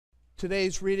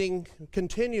Today's reading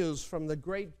continues from the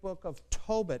great book of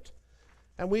Tobit,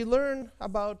 and we learn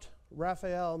about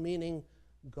Raphael, meaning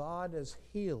God has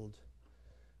healed.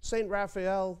 Saint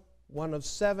Raphael, one of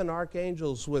 7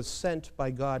 archangels, was sent by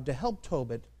God to help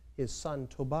Tobit, his son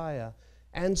Tobiah,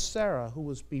 and Sarah, who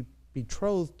was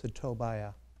betrothed to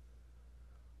Tobiah.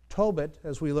 Tobit,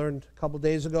 as we learned a couple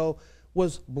days ago,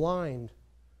 was blind.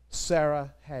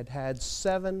 Sarah had had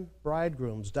 7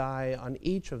 bridegrooms die on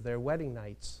each of their wedding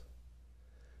nights.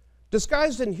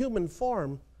 Disguised in human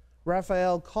form,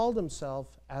 Raphael called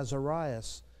himself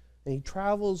Azarias, and he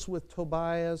travels with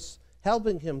Tobias,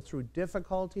 helping him through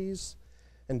difficulties,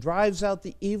 and drives out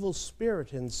the evil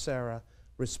spirit in Sarah,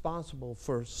 responsible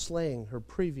for slaying her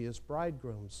previous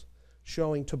bridegrooms,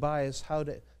 showing Tobias how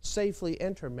to safely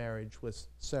enter marriage with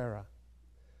Sarah.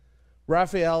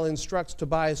 Raphael instructs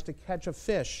Tobias to catch a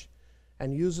fish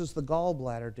and uses the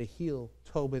gallbladder to heal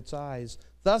Tobit's eyes,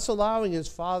 thus allowing his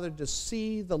father to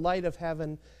see the light of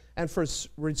heaven and for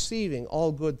receiving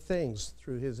all good things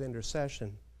through his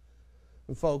intercession.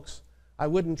 And folks, I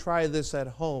wouldn't try this at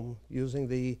home using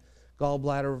the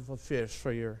gallbladder of a fish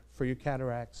for your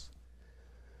cataracts.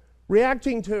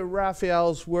 Reacting to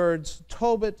Raphael's words,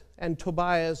 Tobit and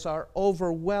Tobias are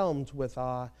overwhelmed with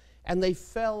awe, and they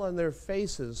fell on their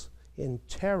faces in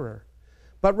terror.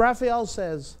 But Raphael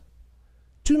says,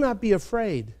 "Do not be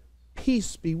afraid.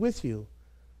 Peace be with you.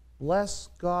 Bless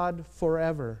God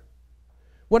forever.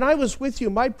 When I was with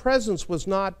you, my presence was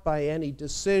not by any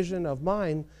decision of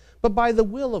mine, but by the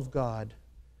will of God.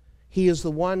 He is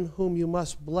the one whom you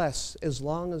must bless as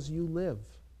long as you live.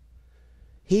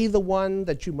 He the one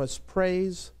that you must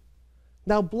praise.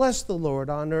 Now bless the Lord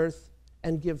on earth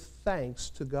and give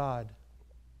thanks to God."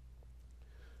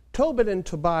 Tobit and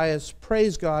Tobias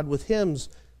praise God with hymns,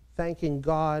 thanking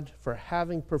God for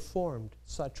having performed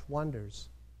such wonders.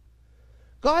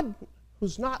 God,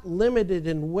 who's not limited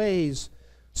in ways,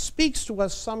 speaks to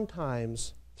us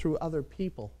sometimes through other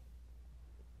people.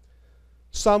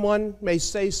 Someone may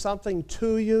say something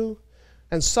to you,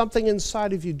 and something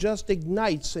inside of you just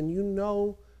ignites, and you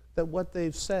know that what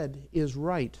they've said is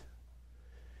right.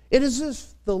 It is as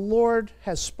if the Lord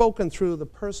has spoken through the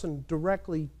person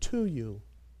directly to you.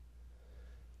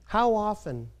 How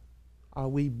often are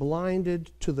we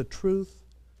blinded to the truth,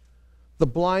 the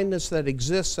blindness that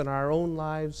exists in our own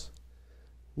lives,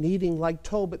 needing, like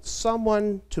Tobit,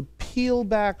 someone to peel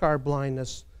back our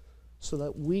blindness so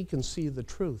that we can see the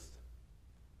truth?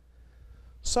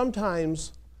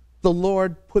 Sometimes the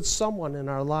Lord puts someone in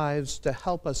our lives to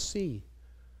help us see,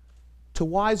 to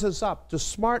wise us up, to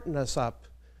smarten us up,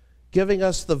 giving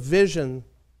us the vision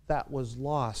that was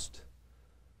lost.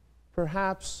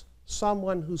 Perhaps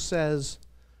someone who says,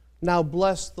 "Now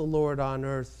bless the Lord on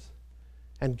earth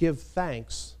and give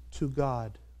thanks to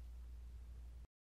God."